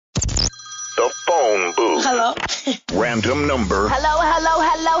phone booth. Hello. Random number. Hello.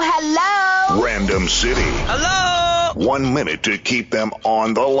 Random city. Hello. 1 minute to keep them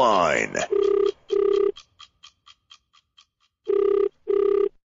on the line.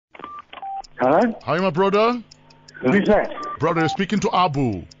 Hello? Hi, my brother. Who's that? Brother, you're speaking to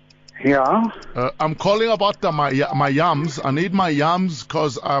Abu. Yeah? I'm calling about my yams. I need my yams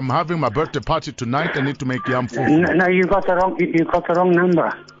because I'm having my birthday party tonight. I need to make yam food. No, you got the wrong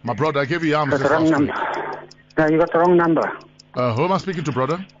number. My brother, I gave you yams Got this the wrong last number. week. No, you got the wrong number. Who am I speaking to,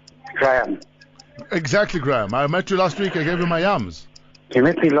 brother? Graham. Exactly, Graham. I met you last week. I gave you my yams. You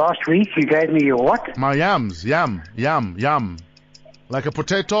met me last week. You gave me your what? My yams. Yam. Like a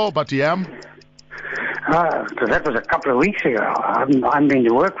potato, but yam. Because that was a couple of weeks ago. I haven't been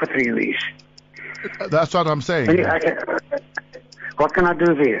to work for 3 weeks. That's what I'm saying. What can I do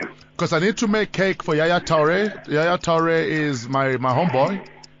for you? Because I need to make cake for Yaya Taure. Yaya Taure is my homeboy,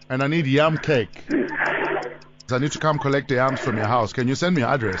 and I need yam cake. So I need to come collect the yams from your house. Can you send me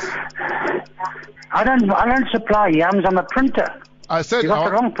your address? I don't supply yams. I'm a printer. I said You got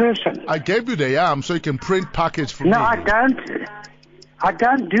the wrong person. I gave you the yam so you can print package for me. No, I don't. I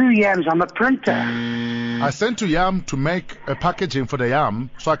don't do yams. I'm a printer. I sent you yam to make a packaging for the yam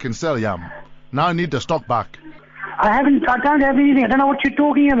so I can sell yam. Now I need the stock back. I don't have anything. I don't know what you're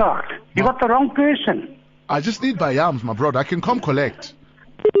talking about. You got the wrong person. I just need my yams, my brother. I can come collect.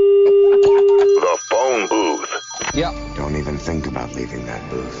 The phone booth. Yep. Don't even think about leaving that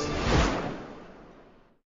booth.